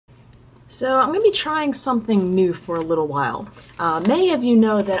So I'm going to be trying something new for a little while. Many of you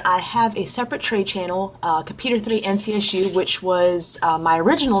know that I have a separate trade channel, Computer 3 NCSU, which was my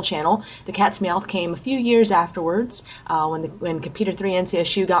original channel. The Cat's Meowth came a few years afterwards when Computer 3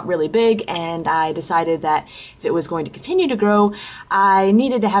 NCSU got really big, and I decided that if it was going to continue to grow, I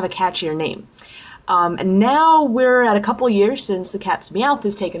needed to have a catchier name. And now we're at a couple years since the Cat's Meowth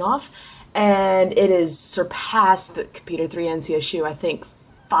has taken off, and it has surpassed the Computer 3 NCSU, I think,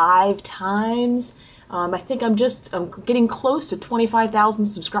 5 times. I think I'm getting close to 25,000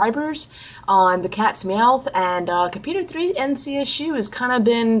 subscribers on the Cat's Meowth, and Computer 3 NCSU has kind of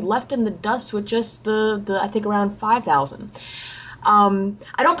been left in the dust with just the I think around 5,000. I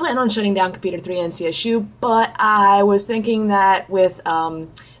don't plan on shutting down Computer 3 NCSU, but I was thinking that with so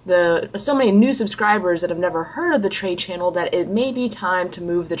many new subscribers that have never heard of the trade channel, that it may be time to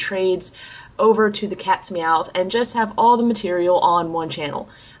move the trades over to the Cat's Meowth and just have all the material on one channel.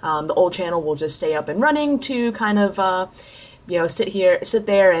 The old channel will just stay up and running to kind of sit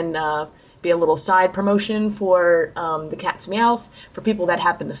there and be a little side promotion for the Cat's Meowth for people that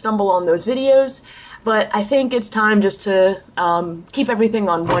happen to stumble on those videos. But I think it's time just to keep everything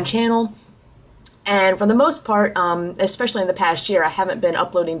on one channel. And for the most part, especially in the past year, I haven't been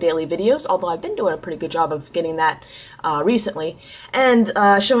uploading daily videos, although I've been doing a pretty good job of getting that recently. And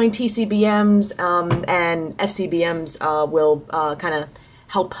showing TCBMs and FCBMs will kind of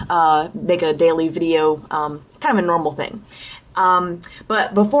help make a daily video kind of a normal thing.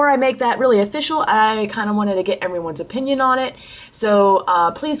 But before I make that really official, I kind of wanted to get everyone's opinion on it. So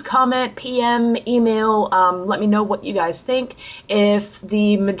please comment, PM, email, let me know what you guys think. If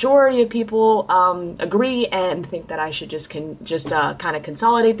the majority of people agree and think that I should just kind of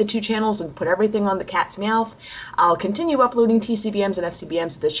consolidate the two channels and put everything on the Cat's Meowth, I'll continue uploading TCBMs and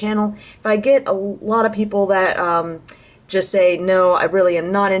FCBMs to this channel. If I get a lot of people that just say, no, I really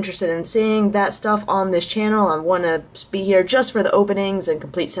am not interested in seeing that stuff on this channel, I want to be here just for the openings and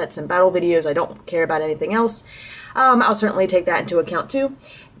complete sets and battle videos, I don't care about anything else, I'll certainly take that into account too,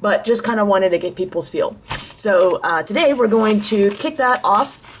 but just kind of wanted to get people's feel. So today we're going to kick that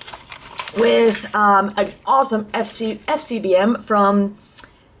off with an awesome FCBM from,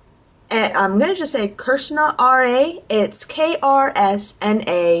 I'm going to just say KrsnaRA. It's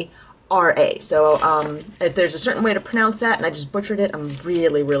KrsnaRA. So if there's a certain way to pronounce that and I just butchered it, I'm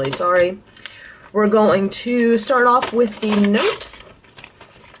really, really sorry. We're going to start off with the note.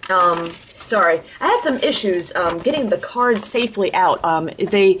 Sorry, I had some issues getting the cards safely out.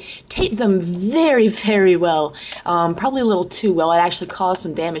 They taped them very, very well. Probably a little too well. It actually caused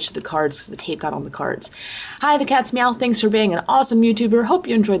some damage to the cards because the tape got on the cards. Hi, the Cat's Meowth. Thanks for being an awesome YouTuber. Hope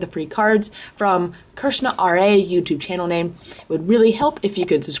you enjoyed the free cards from KrsnaRA, YouTube channel name. It would really help if you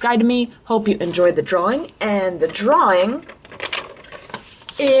could subscribe to me. Hope you enjoyed the drawing. And the drawing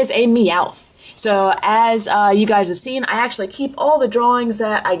is a Meowth. So as you guys have seen, I actually keep all the drawings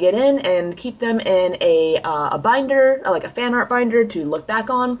that I get in and keep them in a binder, like a fan art binder to look back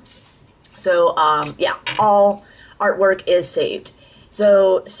on. So yeah, all artwork is saved.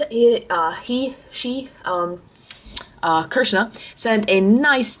 So Krishna sent a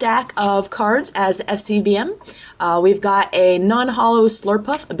nice stack of cards as FCBM. We've got a non-hollow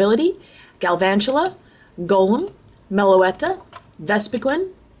Slurpuff ability, Galvantula, Golem, Meloetta,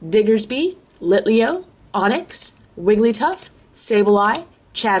 Vespiquen, Diggersby, Litleo, Onyx, Wigglytuff, Sableye,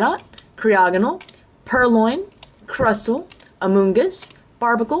 Chatot, Cryogonal, Purloin, Crustle, Amoonguss,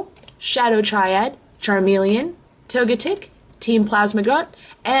 Barbacle, Shadow Triad, Charmeleon, Togetic, Team Plasmagrunt,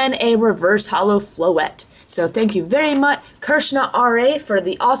 and a reverse hollow Floette. So thank you very much, KrsnaRA, for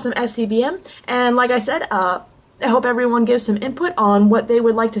the awesome FCBM. And like I said, I hope everyone gives some input on what they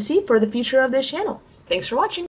would like to see for the future of this channel. Thanks for watching.